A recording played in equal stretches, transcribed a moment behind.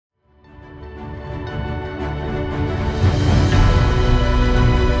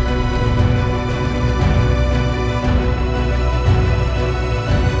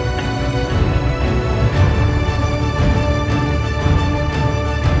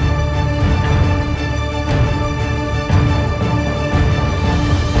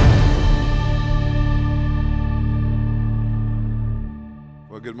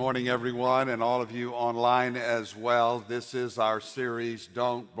morning, everyone, and all of you online as well. This is our series,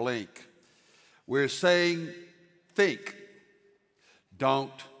 Don't Blink. We're saying, think,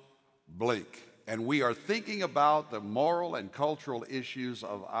 don't blink. And we are thinking about the moral and cultural issues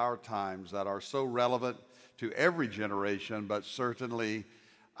of our times that are so relevant to every generation, but certainly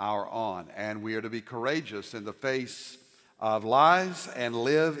our own. And we are to be courageous in the face of lies and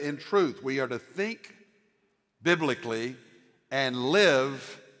live in truth. We are to think biblically and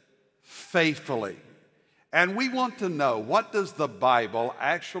live faithfully. And we want to know, what does the Bible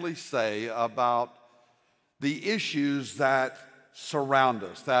actually say about the issues that surround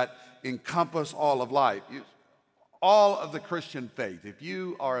us, that encompass all of life, all of the Christian faith? If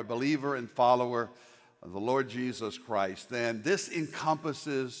you are a believer and follower of the Lord Jesus Christ, then this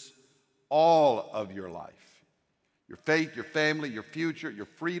encompasses all of your life: your faith, your family, your future, your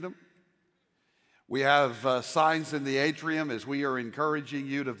freedom. We have signs in the atrium as we are encouraging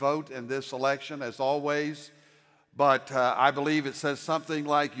you to vote in this election, as always. But I believe it says something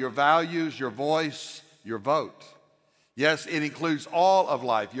like your values, your voice, your vote. Yes, it includes all of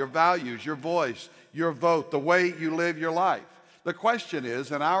life: your values, your voice, your vote, the way you live your life. The question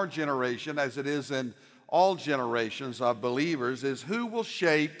is, in our generation, as it is in all generations of believers, is who will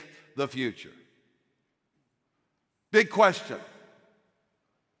shape the future? Big question.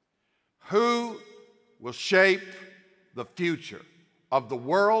 Who will shape the future of the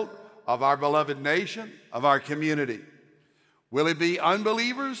world, of our beloved nation, of our community? Will it be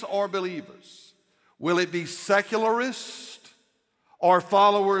unbelievers or believers? Will it be secularists or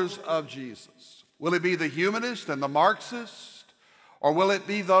followers of Jesus? Will it be the humanist and the Marxist, or will it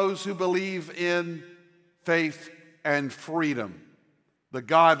be those who believe in faith and freedom, the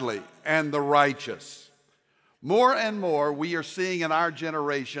godly and the righteous? More and more, we are seeing in our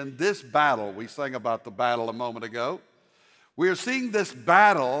generation this battle. We sang about the battle a moment ago. We are seeing this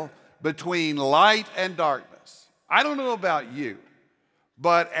battle between light and darkness. I don't know about you,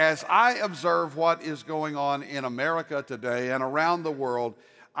 but as I observe what is going on in America today and around the world,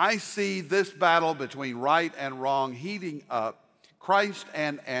 I see this battle between right and wrong heating up, Christ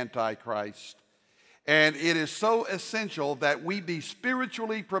and Antichrist. And it is so essential that we be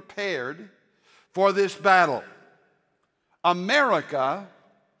spiritually prepared for this battle. America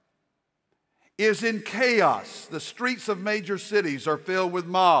is in chaos. The streets of major cities are filled with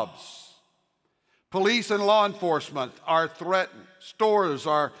mobs. Police and law enforcement are threatened. Stores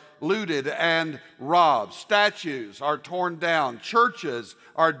are looted and robbed. Statues are torn down. Churches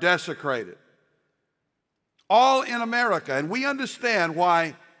are desecrated. All in America. And we understand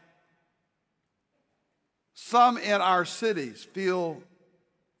why some in our cities feel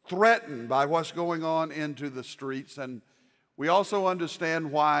threatened by what's going on into the streets, and we also understand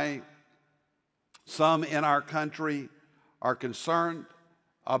why some in our country are concerned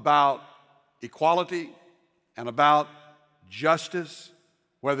about equality and about justice,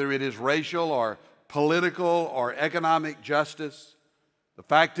 whether it is racial or political or economic justice. The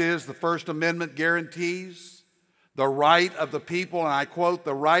fact is, the First Amendment guarantees the right of the people, and I quote,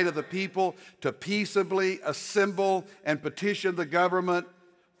 the right of the people to peaceably assemble and petition the government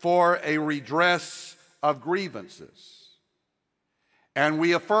for a redress of grievances. And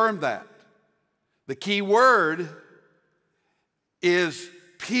we affirm that. The key word is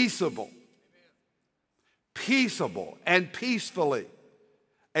peaceable. Peaceable and peacefully.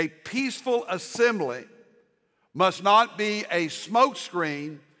 A peaceful assembly must not be a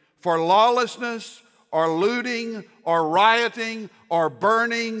smokescreen for lawlessness or looting or rioting or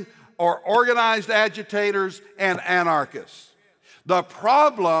burning or organized agitators and anarchists. The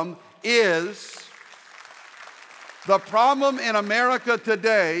problem in America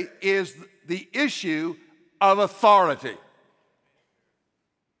today is the issue of authority.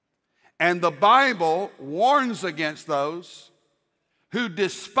 And the Bible warns against those who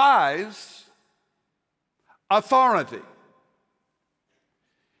despise authority.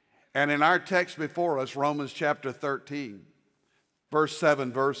 And in our text before us, Romans chapter 13, verse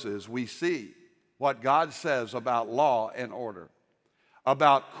 7 verses, we see what God says about law and order,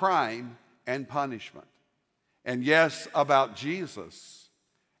 about crime and punishment, and yes, about Jesus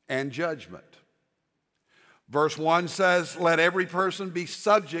and judgment. Verse 1 says, "Let every person be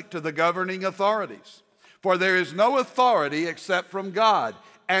subject to the governing authorities, for there is no authority except from God,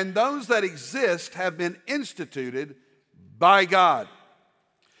 and those that exist have been instituted by God.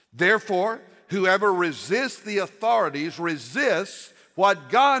 Therefore, whoever resists the authorities resists what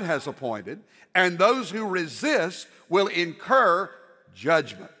God has appointed, and those who resist will incur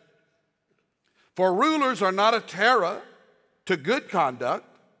judgment. For rulers are not a terror to good conduct,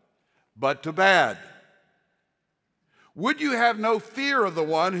 but to bad. Would you have no fear of the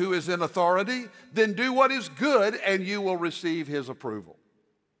one who is in authority? Then do what is good, and you will receive his approval.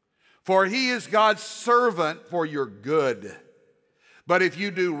 For he is God's servant for your good. But if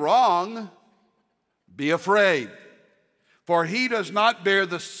you do wrong, be afraid. For he does not bear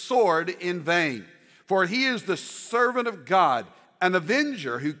the sword in vain. For he is the servant of God, an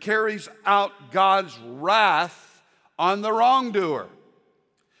avenger who carries out God's wrath on the wrongdoer.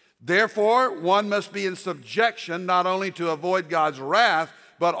 Therefore, one must be in subjection not only to avoid God's wrath,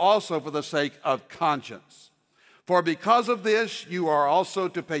 but also for the sake of conscience. For because of this, you are also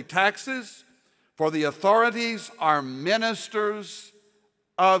to pay taxes, for the authorities are ministers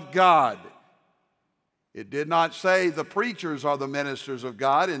of God. It did not say the preachers are the ministers of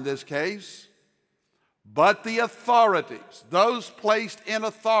God in this case, but the authorities, those placed in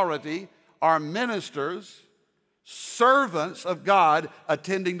authority, are ministers, servants of God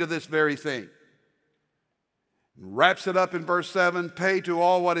attending to this very thing. Wraps it up in verse 7, pay to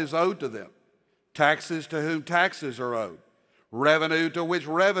all what is owed to them. Taxes to whom taxes are owed. Revenue to which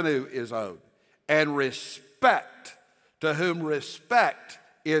revenue is owed. And respect to whom respect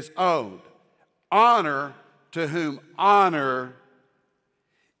is owed. Honor to whom honor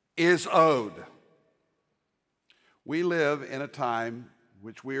is owed. We live in a time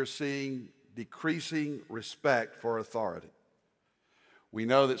which we are seeing decreasing respect for authority. We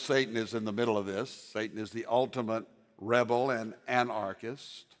know that Satan is in the middle of this. Satan is the ultimate rebel and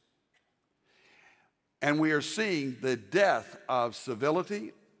anarchist. And we are seeing the death of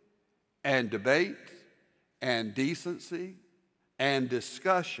civility and debate and decency and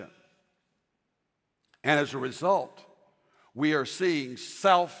discussion. And as a result, we are seeing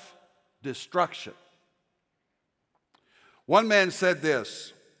self-destruction. One man said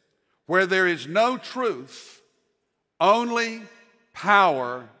this, where there is no truth, only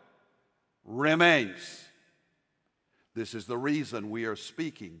power remains. This is the reason we are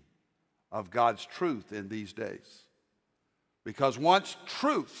speaking of God's truth in these days. Because once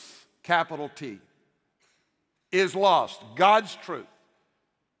truth, capital T, is lost, God's truth,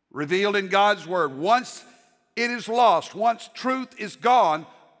 revealed in God's word, once it is lost, once truth is gone,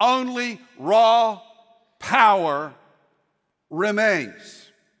 only raw power remains.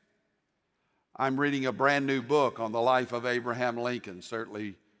 I'm reading a brand new book on the life of Abraham Lincoln,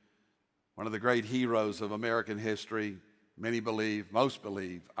 certainly one of the great heroes of American history. Many believe, most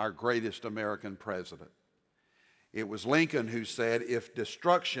believe, our greatest American president. It was Lincoln who said, if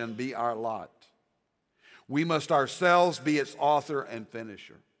destruction be our lot, we must ourselves be its author and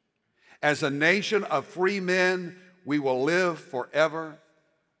finisher. As a nation of free men, we will live forever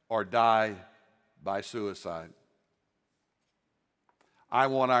or die by suicide. I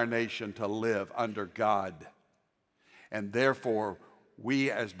want our nation to live under God. And therefore,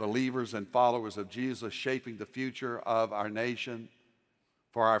 we as believers and followers of Jesus, shaping the future of our nation,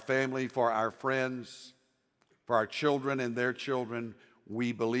 for our family, for our friends, for our children and their children,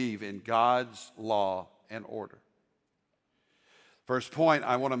 we believe in God's law and order. First point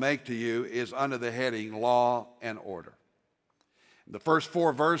I want to make to you is under the heading law and order. The first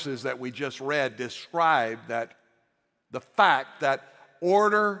 4 verses that we just read describe that the fact that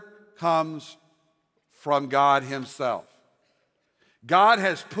order comes from God himself. God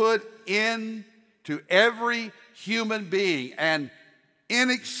has put into every human being an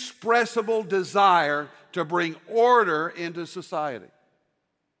inexpressible desire to bring order into society.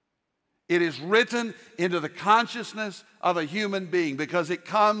 It is written into the consciousness of a human being because it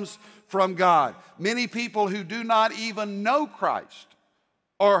comes from God. Many people who do not even know Christ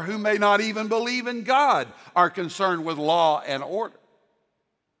or who may not even believe in God are concerned with law and order,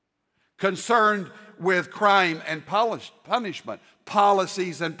 concerned with crime and punishment,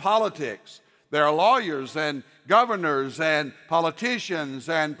 policies and politics. There are lawyers and governors and politicians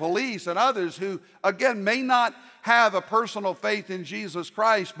and police and others who, again, may not have a personal faith in Jesus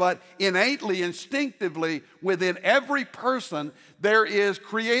Christ, but innately, instinctively, within every person, there is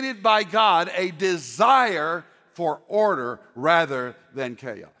created by God a desire for order rather than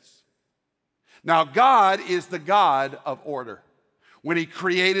chaos. Now, God is the God of order. When he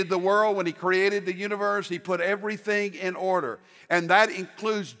created the world, when he created the universe, he put everything in order, and that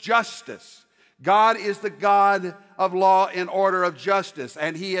includes justice. God is the God of law and order, of justice,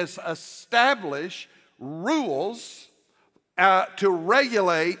 and he has established rules to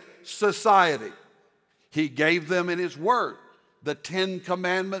regulate society. He gave them in his word. The 10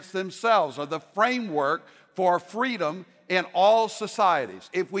 Commandments themselves are the framework for freedom in all societies.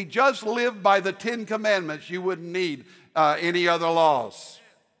 If we just lived by the 10 Commandments, you wouldn't need any other laws.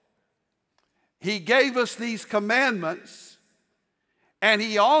 He gave us these commandments, And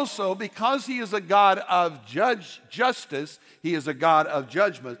he also, because he is a God of justice, he is a God of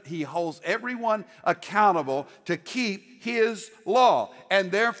judgment, he holds everyone accountable to keep his law.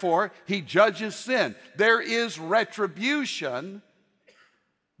 And therefore, he judges sin. There is retribution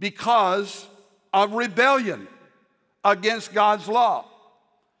because of rebellion against God's law.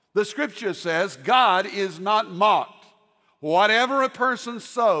 The scripture says God is not mocked. Whatever a person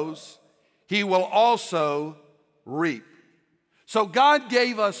sows, he will also reap. So God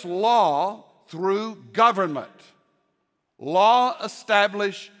gave us law through government. Law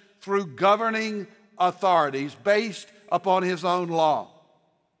established through governing authorities based upon his own law.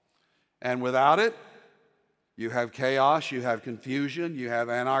 And without it, you have chaos, you have confusion, you have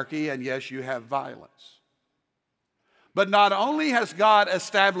anarchy, and yes, you have violence. But not only has God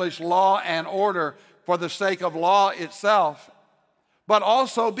established law and order for the sake of law itself, but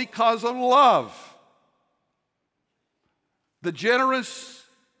also because of love. The generous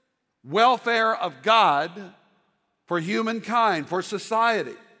welfare of God for humankind, for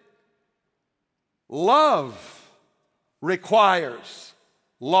society. Love requires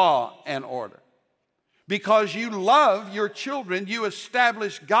law and order. Because you love your children, you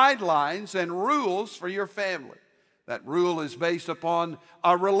establish guidelines and rules for your family. That rule is based upon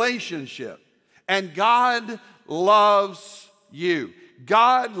a relationship. And God loves you.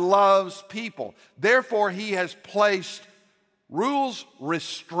 God loves people. Therefore, he has placed rules,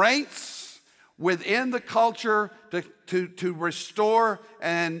 restraints within the culture to restore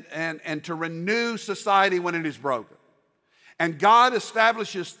and to renew society when it is broken. And God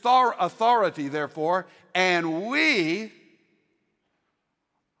establishes authority, therefore, and we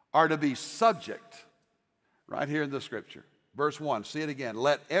are to be subject. Right here in the scripture. Verse 1, see it again.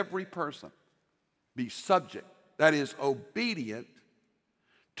 Let every person be subject, that is, obedient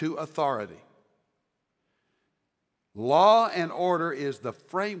to authority. Law and order is the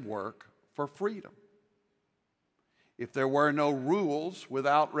framework for freedom. If there were no rules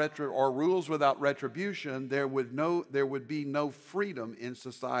without rules without retribution, there would be no freedom in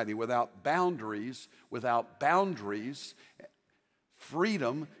society. Without boundaries,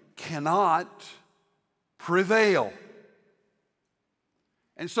 freedom cannot prevail.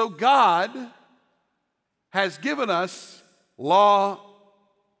 And so God has given us law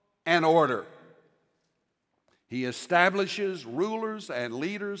and order. He establishes rulers and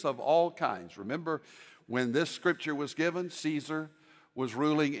leaders of all kinds. Remember, when this scripture was given, Caesar was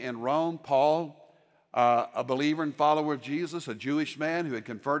ruling in Rome. Paul, a believer and follower of Jesus, a Jewish man who had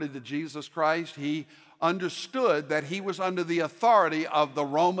converted to Jesus Christ, he understood that he was under the authority of the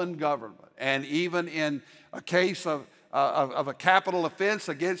Roman government. And even in a case of a capital offense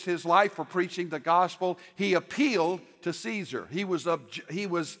against his life for preaching the gospel, he appealed to Caesar. He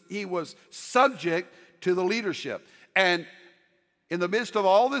was subject to the leadership. And in the midst of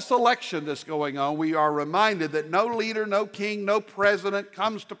all this election that's going on, we are reminded that no leader, no king, no president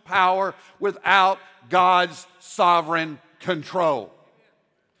comes to power without God's sovereign control.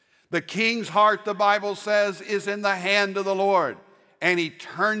 The king's heart, the Bible says, is in the hand of the Lord, and he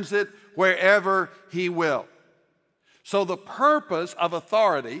turns it wherever he will. So the purpose of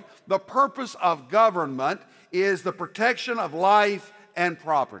authority, the purpose of government, is the protection of life and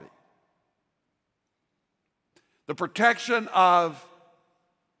property. The protection of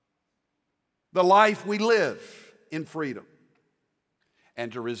the life we live in freedom.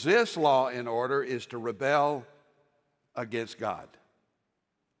 And to resist law and order is to rebel against God.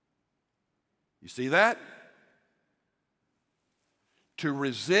 You see that? To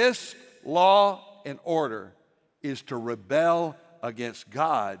resist law and order is to rebel against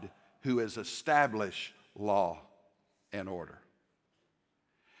God, who has established law and order.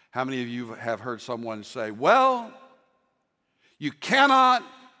 How many of you have heard someone say, well, you cannot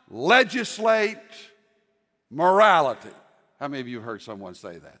legislate morality? How many of you have heard someone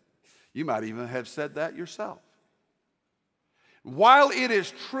say that? You might even have said that yourself. While it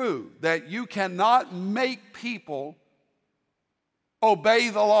is true that you cannot make people obey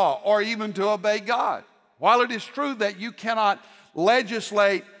the law or even to obey God, while it is true that you cannot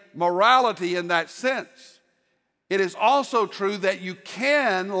legislate morality in that sense, it is also true that you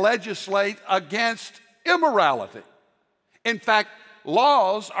can legislate against immorality. In fact,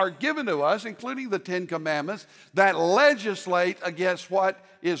 laws are given to us, including the Ten Commandments, that legislate against what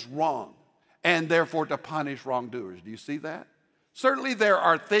is wrong and therefore to punish wrongdoers. Do you see that? Certainly there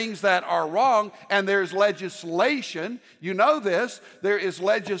are things that are wrong, and there's legislation. You know this. There is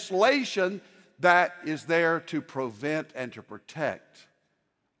legislation that is there to prevent and to protect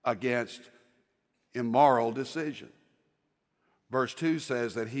against immoral decision. Verse 2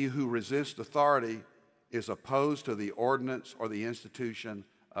 says that he who resists authority is opposed to the ordinance or the institution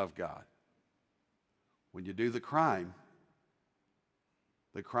of God. When you do the crime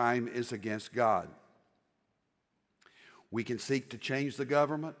is against God. We can seek to change the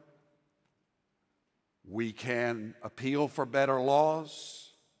government. We can appeal for better laws.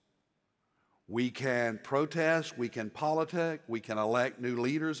 We can protest. We can politic. We can elect new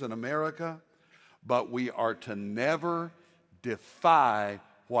leaders in America. But we are to never defy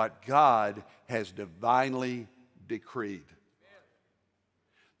what God has divinely decreed.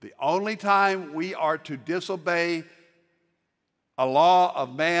 The only time we are to disobey a law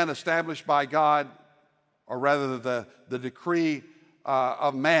of man established by God, or rather the decree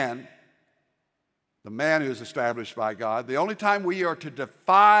of man, the man who is established by God, the only time we are to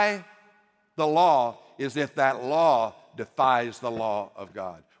defy the law is if that law defies the law of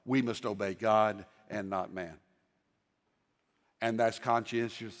God. We must obey God and not man. And that's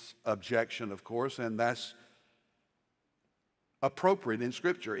conscientious objection, of course, and that's appropriate in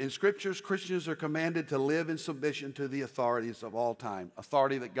Scripture. In Scriptures, Christians are commanded to live in submission to the authorities of all time,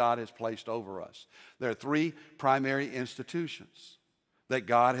 authority that God has placed over us. There are three primary institutions that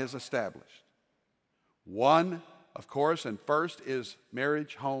God has established. One, of course, and first is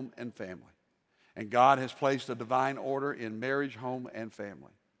marriage, home, and family. And God has placed a divine order in marriage, home, and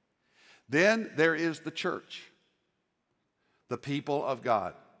family. Then there is the church, the people of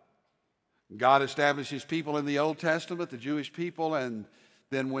God. God established his people in the Old Testament, the Jewish people, and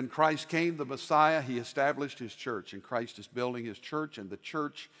then when Christ came, the Messiah, he established his church, and Christ is building his church, and the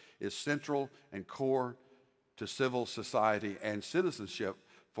church is central and core to civil society and citizenship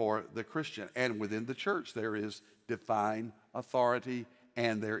for the Christian. And within the church, there is divine authority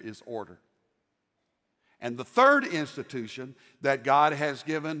and there is order. And the third institution that God has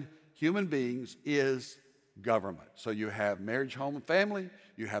given human beings is government. So you have marriage, home, and family,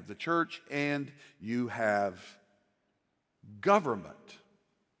 you have the church, and you have government.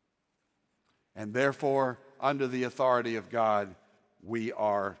 And therefore, under the authority of God, we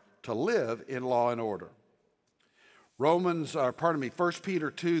are to live in law and order. 1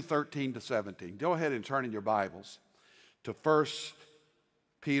 Peter 2, 13 to 17. Go ahead and turn in your Bibles to 1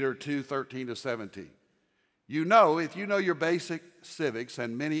 Peter 2, 13 to 17. You know, if you know your basic civics,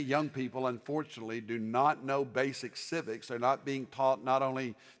 and many young people, unfortunately, do not know basic civics. They're not being taught not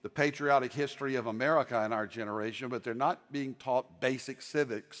only the patriotic history of America in our generation, but they're not being taught basic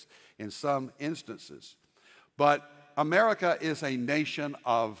civics in some instances. But America is a nation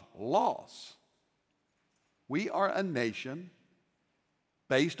of laws. We are a nation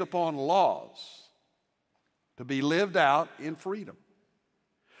based upon laws to be lived out in freedom.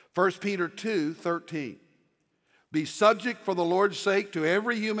 1 Peter 2, 13. Be subject for the Lord's sake to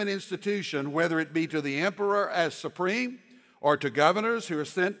every human institution, whether it be to the emperor as supreme, or to governors who are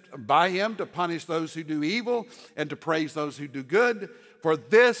sent by him to punish those who do evil and to praise those who do good. For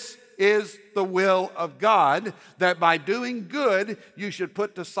this is the will of God, that by doing good you should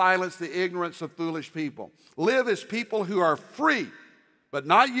put to silence the ignorance of foolish people. Live as people who are free, but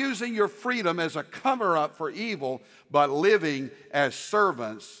not using your freedom as a cover-up for evil, but living as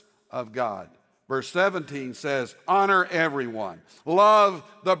servants of God. Verse 17 says, honor everyone, love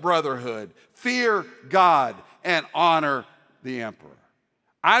the brotherhood, fear God, and honor the emperor.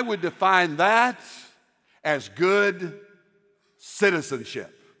 I would define that as good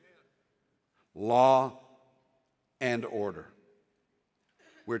citizenship, law and order.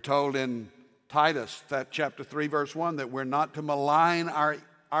 We're told in Titus, chapter 3, verse 1, that we're not to malign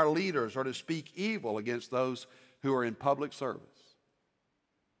our leaders or to speak evil against those who are in public service.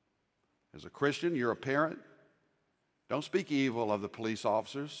 As a Christian, you're a parent. Don't speak evil of the police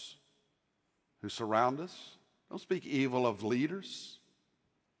officers who surround us. Don't speak evil of leaders.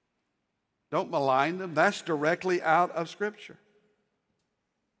 Don't malign them. That's directly out of Scripture.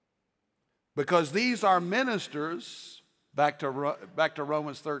 Because these are ministers, back to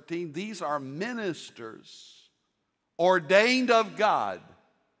Romans 13, these are ministers ordained of God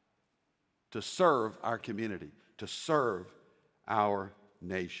to serve our community, to serve our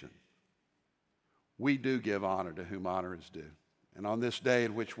nation. We do give honor to whom honor is due. And on this day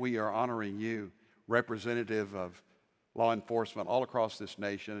in which we are honoring you, representative of law enforcement all across this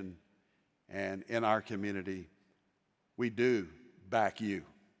nation and in our community, we do back you.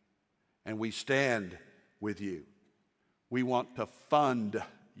 And we stand with you. We want to fund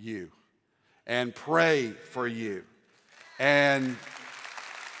you and pray for you and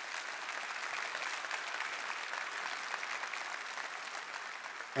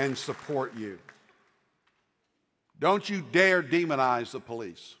support you. Don't you dare demonize the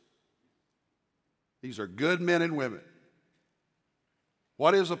police. These are good men and women.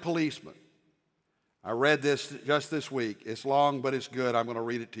 What is a policeman? I read this just this week. It's long, but it's good. I'm going to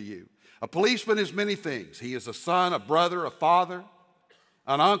read it to you. A policeman is many things. He is a son, a brother, a father,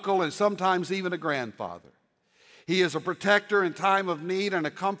 an uncle, and sometimes even a grandfather. He is a protector in time of need and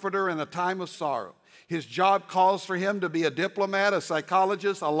a comforter in a time of sorrow. His job calls for him to be a diplomat, a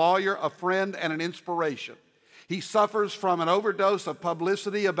psychologist, a lawyer, a friend, and an inspiration. He suffers from an overdose of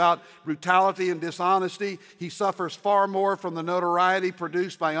publicity about brutality and dishonesty. He suffers far more from the notoriety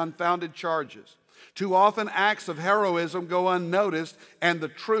produced by unfounded charges. Too often, acts of heroism go unnoticed, and the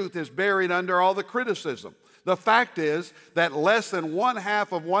truth is buried under all the criticism. The fact is that less than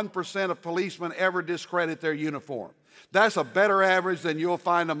 0.5% of policemen ever discredit their uniform. That's a better average than you'll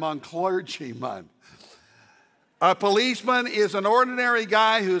find among clergymen. A policeman is an ordinary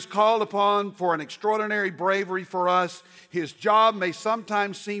guy who is called upon for an extraordinary bravery for us. His job may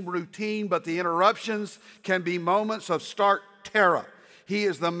sometimes seem routine, but the interruptions can be moments of stark terror. He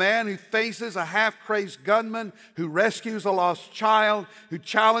is the man who faces a half-crazed gunman, who rescues a lost child, who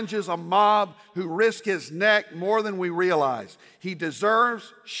challenges a mob, who risks his neck more than we realize. She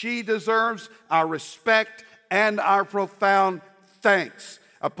deserves our respect and our profound thanks.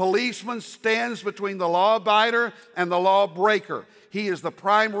 A policeman stands between the law-abider and the lawbreaker. He is the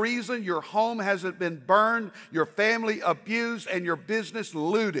prime reason your home hasn't been burned, your family abused, and your business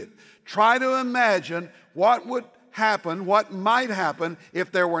looted. Try to imagine what might happen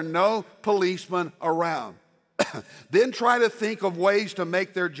if there were no policemen around. Then try to think of ways to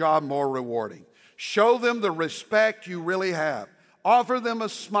make their job more rewarding. Show them the respect you really have. Offer them a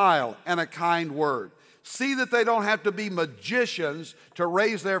smile and a kind word. See that they don't have to be magicians to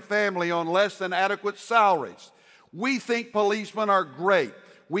raise their family on less than adequate salaries. We think policemen are great.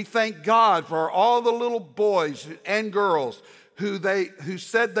 We thank God for all the little boys and girls who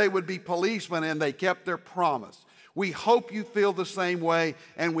said they would be policemen and they kept their promise. We hope you feel the same way,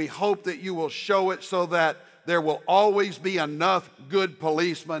 and we hope that you will show it so that there will always be enough good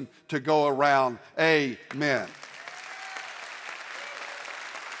policemen to go around. Amen.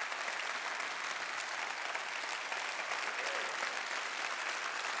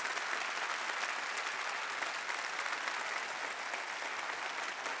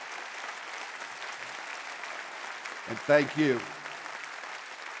 And thank you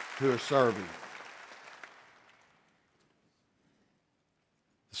who are serving.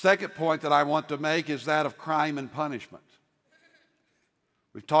 The second point that I want to make is that of crime and punishment.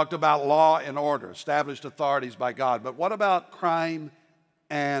 We've talked about law and order, established authorities by God, but what about crime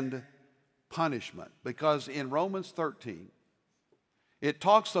and punishment? Because in Romans 13, it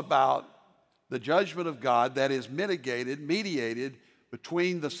talks about the judgment of God that is mediated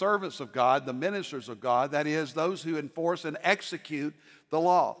between the servants of God, the ministers of God, that is, those who enforce and execute the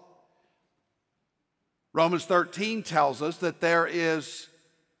law. Romans 13 tells us that there is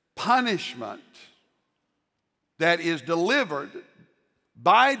punishment that is delivered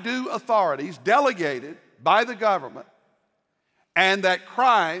by due authorities, delegated by the government, and that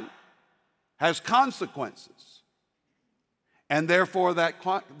crime has consequences. And therefore,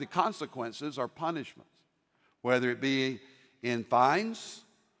 the consequences are punishments, whether it be in fines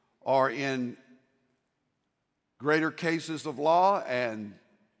or in greater cases of law and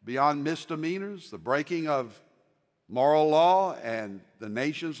beyond misdemeanors, the breaking of moral law and the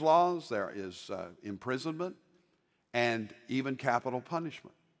nation's laws. There is imprisonment and even capital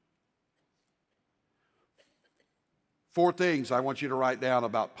punishment. 4 things I want you to write down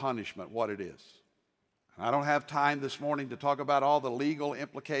about punishment, what it is. I don't have time this morning to talk about all the legal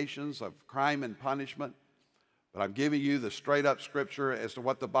implications of crime and punishment, but I'm giving you the straight up scripture as to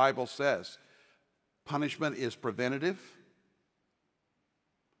what the Bible says. Punishment is preventative.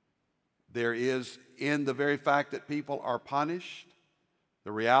 There is, in the very fact that people are punished,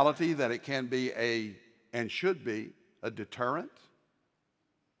 the reality that it can be and should be a deterrent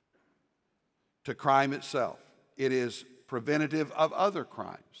to crime itself. It is preventative of other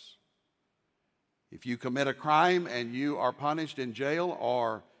crimes. If you commit a crime and you are punished in jail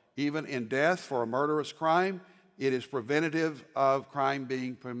or even in death for a murderous crime, it is preventative of crime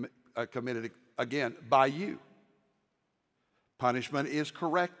being committed again by you. Punishment is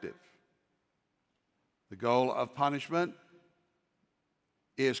corrective. The goal of punishment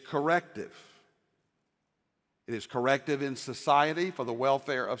is corrective. It is corrective in society for the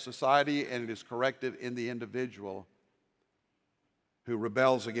welfare of society, and it is corrective in the individual who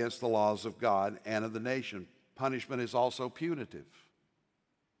rebels against the laws of God and of the nation. Punishment is also punitive.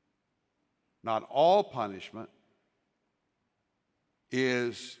 Not all punishment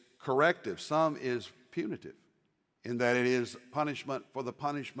is corrective. Some is punitive in that it is punishment for the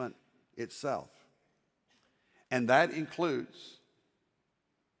punishment itself. And that includes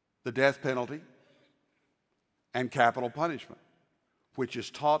the death penalty, and capital punishment, which is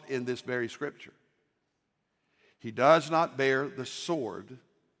taught in this very scripture. He does not bear the sword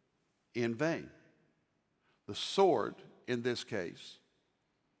in vain. The sword, in this case,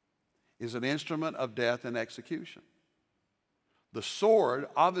 is an instrument of death and execution. The sword,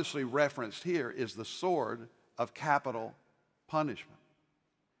 obviously referenced here, is the sword of capital punishment.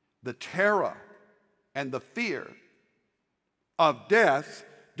 The terror and the fear of death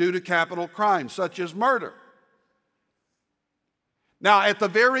due to capital crimes, such as murder. Now, at the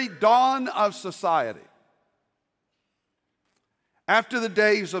very dawn of society, after the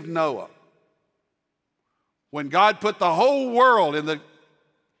days of Noah, when God put the whole world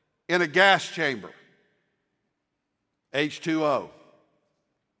in a gas chamber, H2O,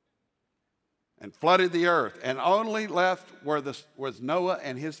 and flooded the earth, and only left was Noah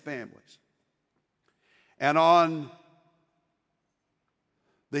and his families. And on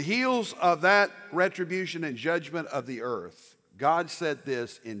the heels of that retribution and judgment of the earth, God said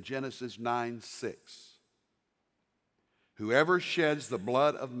this in Genesis 9:6. Whoever sheds the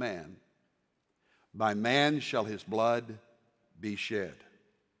blood of man, by man shall his blood be shed.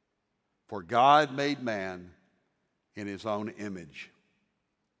 For God made man in his own image.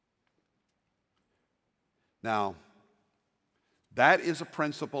 Now, that is a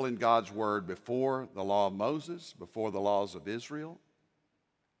principle in God's word before the law of Moses, before the laws of Israel.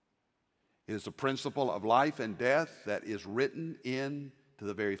 It is a principle of life and death that is written into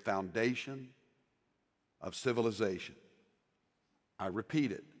the very foundation of civilization. I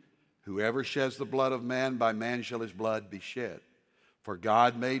repeat it. Whoever sheds the blood of man, by man shall his blood be shed. For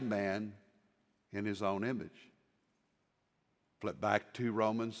God made man in his own image. Flip back to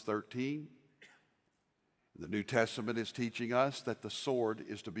Romans 13. The New Testament is teaching us that the sword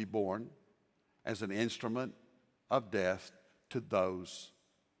is to be borne as an instrument of death to those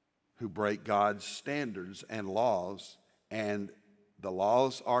who break God's standards and laws, and the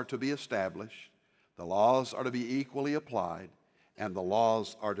laws are to be established, the laws are to be equally applied, and the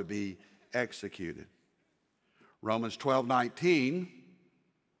laws are to be executed. Romans 12:19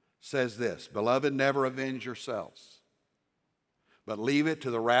 says this, Beloved, never avenge yourselves, but leave it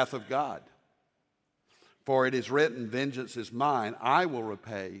to the wrath of God. For it is written, vengeance is mine, I will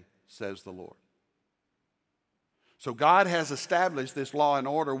repay, says the Lord. So God has established this law and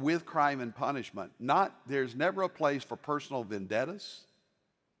order with crime and punishment. There's never a place for personal vendettas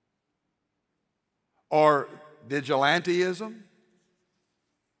or vigilantism,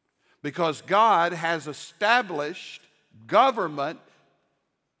 because God has established government,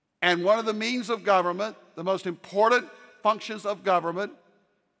 and one of the means of government, the most important functions of government,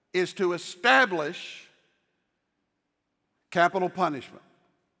 is to establish capital punishment.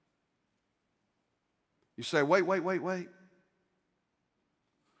 You say, wait.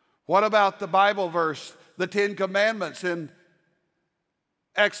 What about the Bible verse, the 10 Commandments in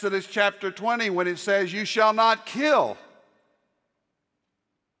Exodus chapter 20, when it says, you shall not kill?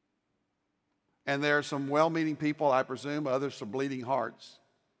 And there are some well-meaning people, I presume, others some bleeding hearts,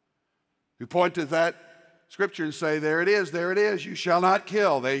 who point to that scripture and say, there it is, you shall not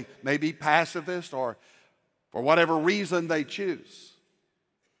kill. They may be pacifist or for whatever reason they choose.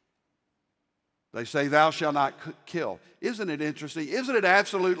 They say, thou shalt not kill. Isn't it interesting? Isn't it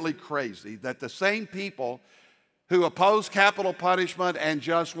absolutely crazy that the same people who oppose capital punishment and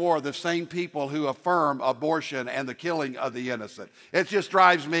just war are the same people who affirm abortion and the killing of the innocent? It just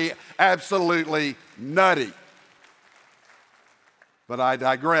drives me absolutely nutty. But I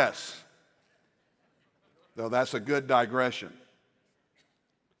digress, though that's a good digression.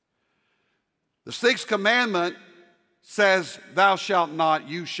 The sixth commandment says, thou shalt not,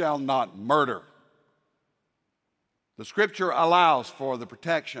 you shall not murder. The scripture allows for the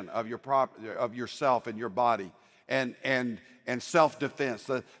protection of yourself and your body and self-defense.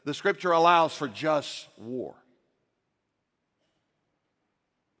 The scripture allows for just war.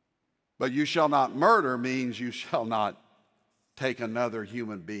 But you shall not murder means you shall not take another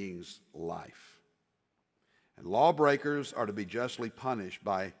human being's life. And lawbreakers are to be justly punished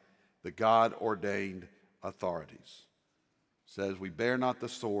by the God-ordained authorities. It says, we bear not the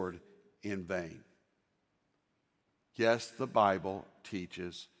sword in vain. Yes, the Bible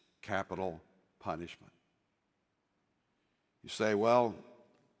teaches capital punishment. You say, well,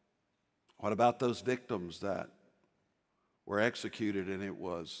 what about those victims that were executed and it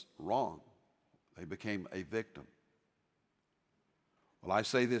was wrong? They became a victim. Well, I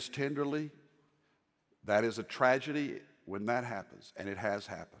say this tenderly, that is a tragedy when that happens, and it has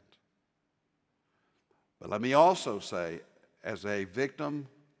happened. But let me also say, as a victim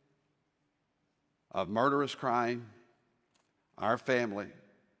of murderous crime, our family,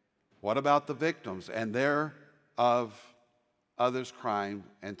 what about the victims and their of others' crime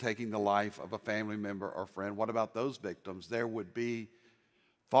and taking the life of a family member or friend, what about those victims? There would be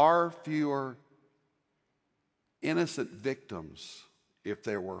far fewer innocent victims if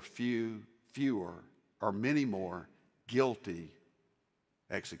there were fewer or many more guilty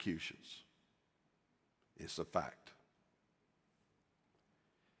executions. It's a fact.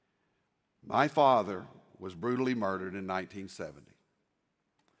 My father was brutally murdered in 1970.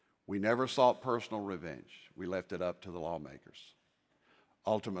 We never sought personal revenge. We left it up to the lawmakers.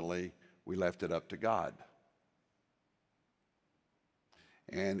 Ultimately, we left it up to God.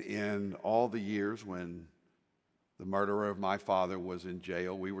 And in all the years when the murderer of my father was in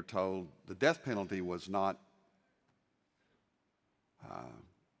jail, we were told the death penalty was not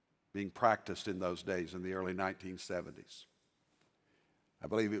being practiced in those days, in the early 1970s. I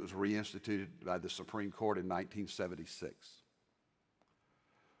believe it was reinstituted by the Supreme Court in 1976.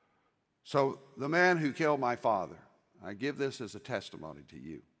 So the man who killed my father, I give this as a testimony to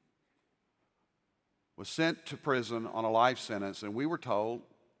you, was sent to prison on a life sentence, and we were told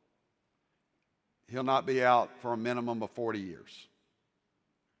he'll not be out for a minimum of 40 years.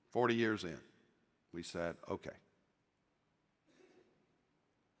 40 years in. We said, okay.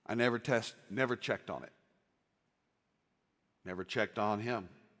 I never checked on it. Never checked on him.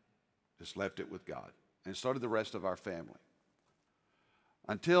 Just left it with God. And so did the rest of our family.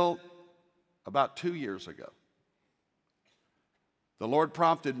 Until about 2 years ago, the Lord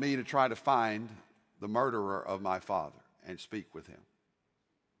prompted me to try to find the murderer of my father and speak with him.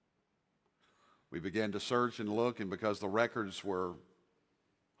 We began to search and look, and because the records were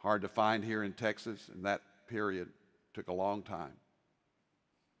hard to find here in Texas, in that period, took a long time.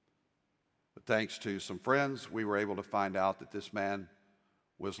 But thanks to some friends, we were able to find out that this man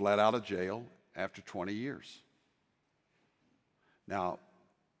was let out of jail after 20 years. Now,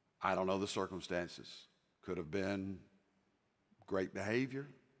 I don't know the circumstances. Could have been great behavior.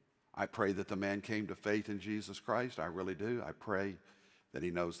 I pray that the man came to faith in Jesus Christ. I really do. I pray that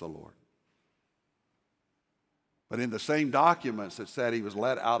he knows the Lord. But in the same documents that said he was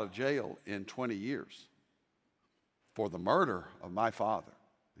let out of jail in 20 years for the murder of my father,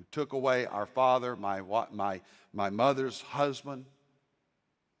 who took away our father, my mother's husband,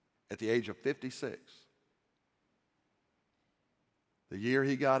 at the age of 56. The year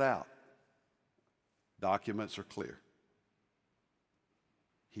he got out, documents are clear.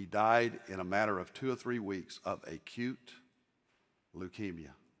 He died in a matter of 2 or 3 weeks of acute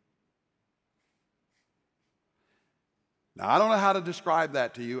leukemia. Now, I don't know how to describe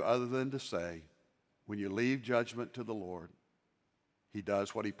that to you other than to say, when you leave judgment to the Lord, he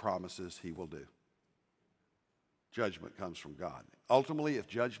does what he promises he will do. Judgment comes from God. Ultimately, if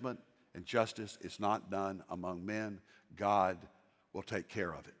judgment and justice is not done among men, God will take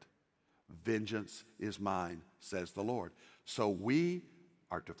care of it. Vengeance is mine, says the Lord. So we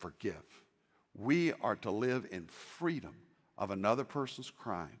are to forgive. We are to live in freedom of another person's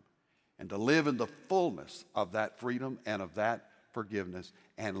crime and to live in the fullness of that freedom and of that forgiveness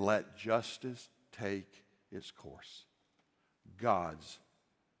and let justice take its course. God's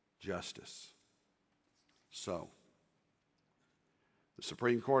justice. So, the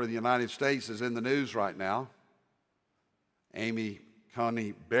Supreme Court of the United States is in the news right now. Amy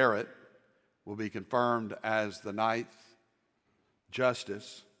Coney Barrett will be confirmed as the 9th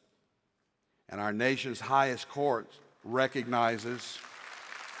justice, and our nation's highest court recognizes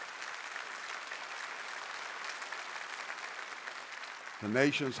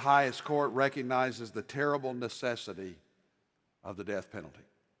the terrible necessity of the death penalty.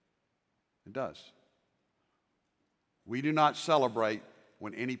 It does. We do not celebrate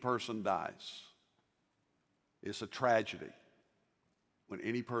when any person dies. It's a tragedy when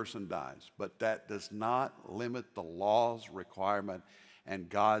any person dies, but that does not limit the law's requirement and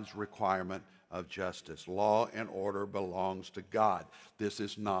God's requirement of justice. Law and order belongs to God. This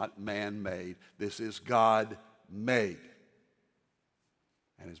is not man-made. This is God-made.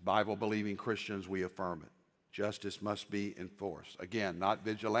 And as Bible-believing Christians, we affirm it. Justice must be enforced. Again, not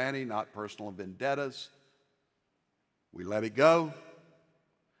vigilante, not personal vendettas. We let it go,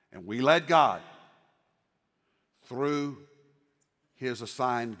 and we let God, through his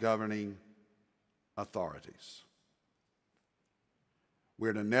assigned governing authorities.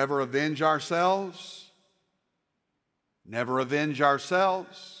 We're to never avenge ourselves,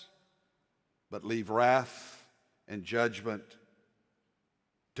 but leave wrath and judgment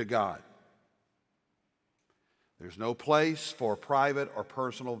to God. There's no place for private or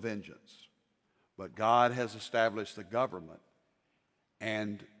personal vengeance, but God has established the government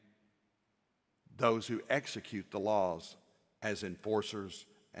and those who execute the laws as enforcers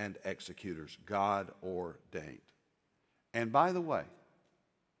and executors, God ordained. And by the way,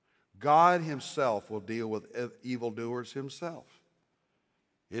 God himself will deal with evildoers himself.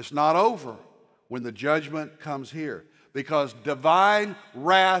 It's not over when the judgment comes here, because divine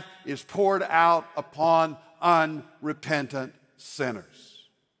wrath is poured out upon unrepentant sinners.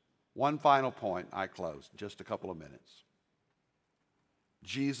 One final point, I close in just a couple of minutes.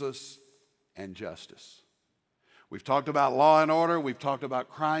 Jesus and justice. We've talked about law and order. We've talked about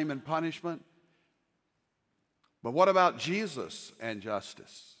crime and punishment. But what about Jesus and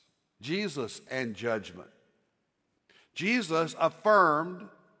justice? Jesus and judgment. Jesus affirmed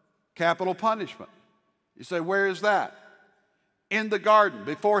capital punishment. You say, where is that? In the garden,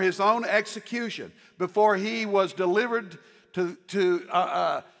 before his own execution, before he was delivered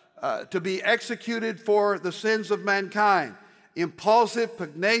to be executed for the sins of mankind. Impulsive,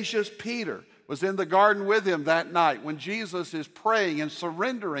 pugnacious Peter was in the garden with him that night when Jesus is praying and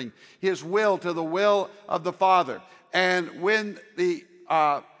surrendering his will to the will of the Father. And when the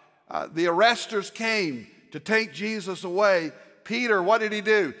arresters came to take Jesus away, Peter, what did he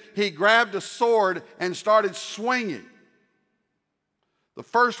do? He grabbed a sword and started swinging. The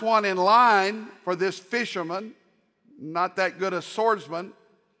first one in line for this fisherman, not that good a swordsman,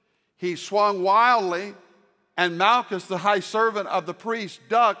 he swung wildly, and Malchus, the high servant of the priest,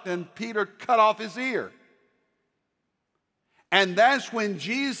 ducked, and Peter cut off his ear. And that's when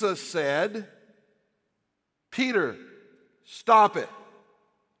Jesus said, Peter, stop it.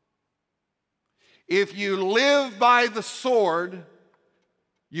 If you live by the sword,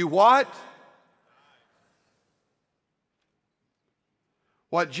 you what?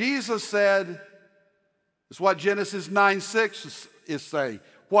 What Jesus said is what Genesis 9:6 is saying,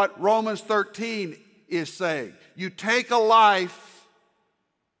 what Romans 13 is saying. You take a life,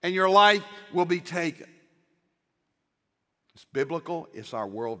 and your life will be taken. It's biblical. It's our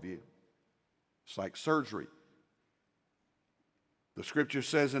worldview. It's like surgery. The scripture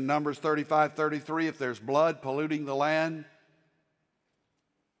says in Numbers 35:33, if there's blood polluting the land,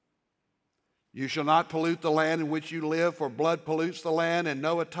 you shall not pollute the land in which you live, for blood pollutes the land, and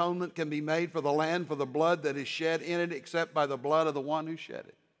no atonement can be made for the land for the blood that is shed in it, except by the blood of the one who shed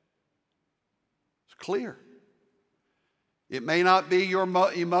it. It's clear. It may not be your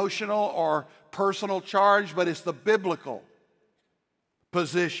emotional or personal charge, but it's the biblical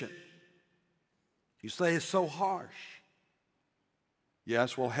position. You say it's so harsh.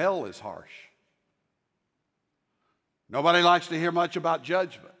 Yes, well, hell is harsh. Nobody likes to hear much about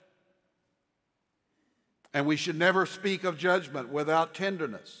judgment. And we should never speak of judgment without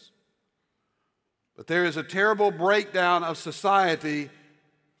tenderness. But there is a terrible breakdown of society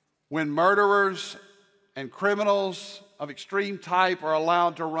when murderers and criminals of extreme type are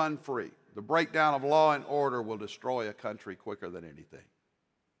allowed to run free. The breakdown of law and order will destroy a country quicker than anything.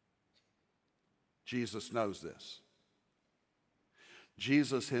 Jesus knows this.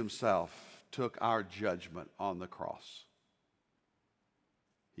 Jesus himself took our judgment on the cross.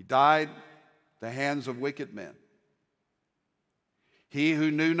 He died at the hands of wicked men. He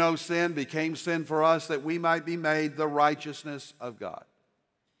who knew no sin became sin for us that we might be made the righteousness of God.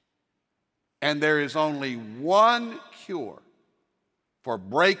 And there is only one cure for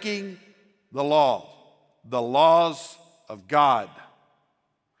breaking the law, the laws of God.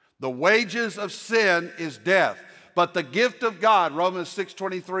 The wages of sin is death, but the gift of God, Romans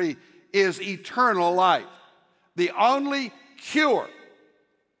 6:23, is eternal life. The only cure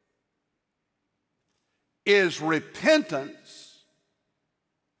is repentance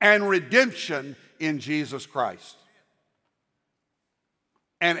and redemption in Jesus Christ.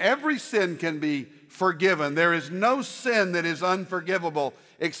 And every sin can be forgiven. There is no sin that is unforgivable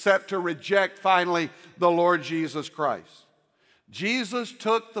except to reject finally the Lord Jesus Christ. Jesus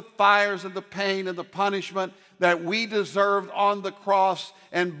took the fires and the pain and the punishment that we deserved on the cross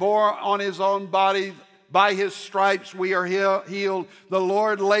and bore on his own body. By his stripes we are healed. The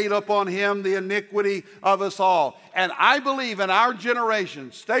Lord laid upon him the iniquity of us all. And I believe in our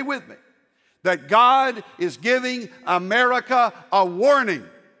generation, stay with me, that God is giving America a warning.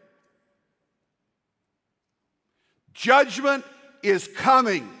 Judgment is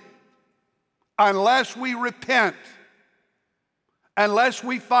coming unless we repent, unless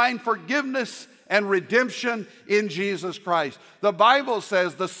we find forgiveness and redemption in Jesus Christ. The Bible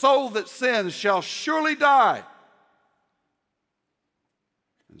says the soul that sins shall surely die.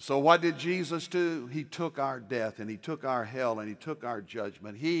 And so what did Jesus do? He took our death and he took our hell and he took our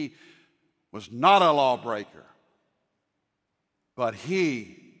judgment. He was not a lawbreaker, but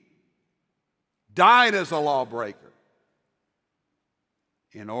he died as a lawbreaker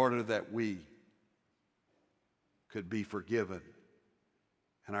in order that we could be forgiven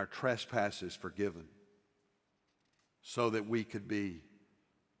and our trespasses forgiven, so that we could be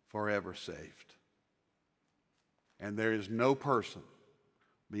forever saved. And there is no person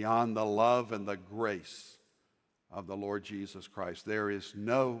beyond the love and the grace of the Lord Jesus Christ. There is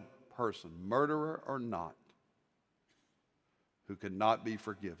no person, murderer or not, who could not be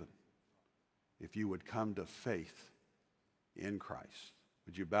forgiven if you would come to faith in Christ.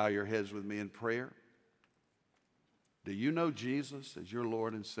 Would you bow your heads with me in prayer? Do you know Jesus as your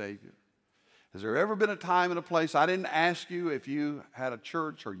Lord and Savior? Has there ever been a time and a place? I didn't ask you if you had a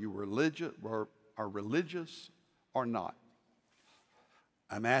church or you were religious or are religious or not.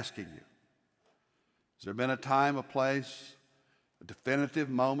 I'm asking you. Has there been a time, a place, a definitive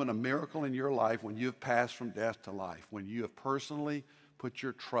moment, a miracle in your life when you have passed from death to life, when you have personally put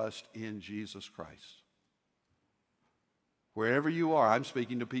your trust in Jesus Christ? Wherever you are, I'm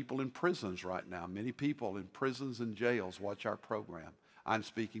speaking to people in prisons right now. Many people in prisons and jails watch our program. I'm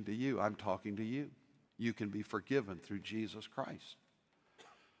speaking to you. I'm talking to you. You can be forgiven through Jesus Christ.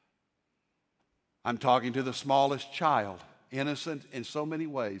 I'm talking to the smallest child, innocent in so many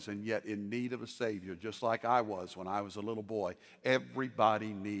ways and yet in need of a Savior, just like I was when I was a little boy. Everybody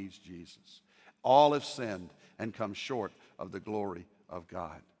needs Jesus. All have sinned and come short of the glory of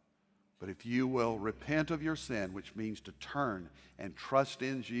God. But if you will repent of your sin, which means to turn and trust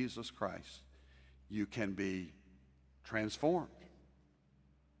in Jesus Christ, you can be transformed.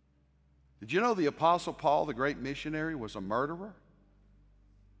 Did you know the Apostle Paul, the great missionary, was a murderer?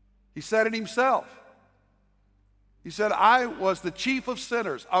 He said it himself. He said, I was the chief of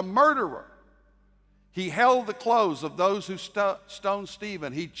sinners, a murderer. He held the clothes of those who stoned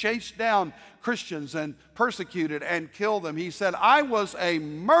Stephen. He chased down Christians and persecuted and killed them. He said, I was a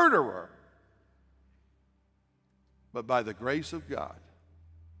murderer. But by the grace of God,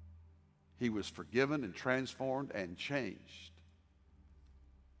 he was forgiven and transformed and changed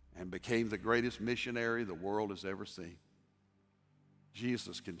and became the greatest missionary the world has ever seen.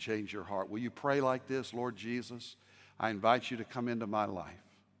 Jesus can change your heart. Will you pray like this? Lord Jesus, I invite you to come into my life.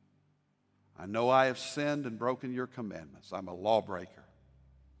 I know I have sinned and broken your commandments. I'm a lawbreaker.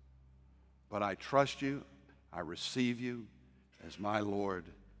 But I trust you. I receive you as my Lord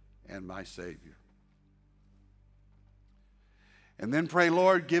and my Savior. And then pray,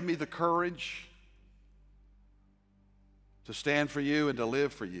 Lord, give me the courage to stand for you and to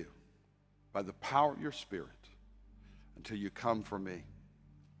live for you by the power of your Spirit until you come for me.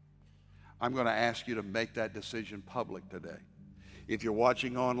 I'm going to ask you to make that decision public today. If you're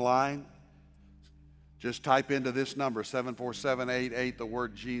watching online, just type into this number, 74788, the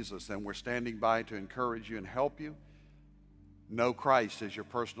word Jesus, and we're standing by to encourage you and help you know Christ as your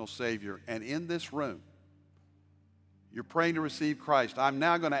personal Savior. And in this room, you're praying to receive Christ. I'm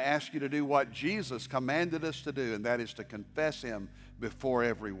now going to ask you to do what Jesus commanded us to do, and that is to confess him before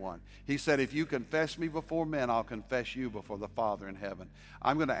everyone. He said, if you confess me before men, I'll confess you before the Father in heaven.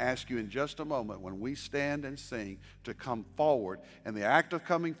 I'm going to ask you in just a moment when we stand and sing to come forward. And the act of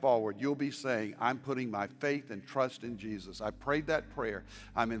coming forward, you'll be saying, I'm putting my faith and trust in Jesus. I prayed that prayer.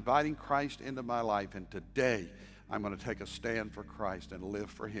 I'm inviting Christ into my life. And today, I'm going to take a stand for Christ and live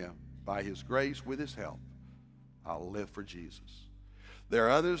for him. By his grace, with his help, I'll live for Jesus. There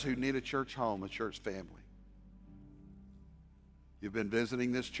are others who need a church home, a church family. You've been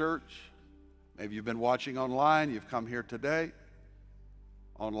visiting this church. Maybe you've been watching online. You've come here today.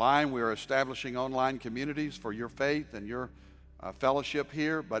 Online, we are establishing online communities for your faith and your fellowship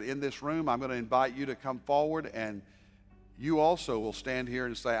here. But in this room, I'm going to invite you to come forward, and you also will stand here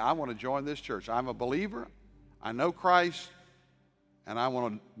and say, I want to join this church. I'm a believer. I know Christ. And I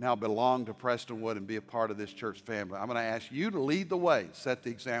want to now belong to Prestonwood and be a part of this church family. I'm going to ask you to lead the way, set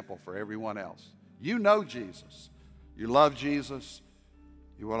the example for everyone else. You know Jesus. You love Jesus.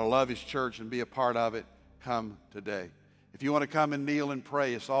 You want to love his church and be a part of it. Come today. If you want to come and kneel and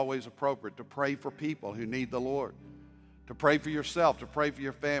pray, it's always appropriate to pray for people who need the Lord, to pray for yourself, to pray for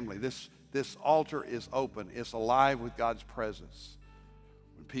your family. This altar is open. It's alive with God's presence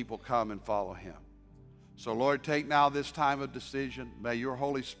when people come and follow him. So, Lord, take now this time of decision. May your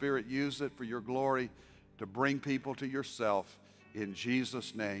Holy Spirit use it for your glory to bring people to yourself. In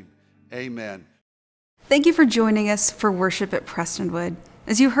Jesus' name, amen. Thank you for joining us for worship at Prestonwood.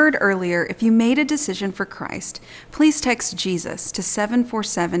 As you heard earlier, if you made a decision for Christ, please text Jesus to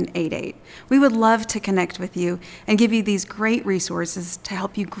 74788. We would love to connect with you and give you these great resources to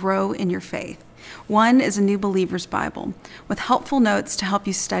help you grow in your faith. One is a New Believer's Bible with helpful notes to help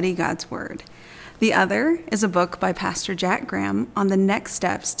you study God's Word. The other is a book by Pastor Jack Graham on the next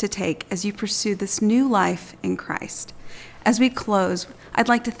steps to take as you pursue this new life in Christ. As we close, I'd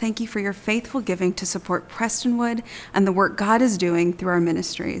like to thank you for your faithful giving to support Prestonwood and the work God is doing through our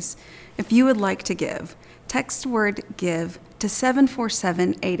ministries. If you would like to give, text the word GIVE to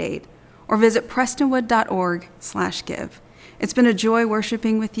 74788 or visit prestonwood.org/give. It's been a joy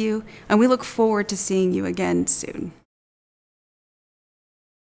worshiping with you, and we look forward to seeing you again soon.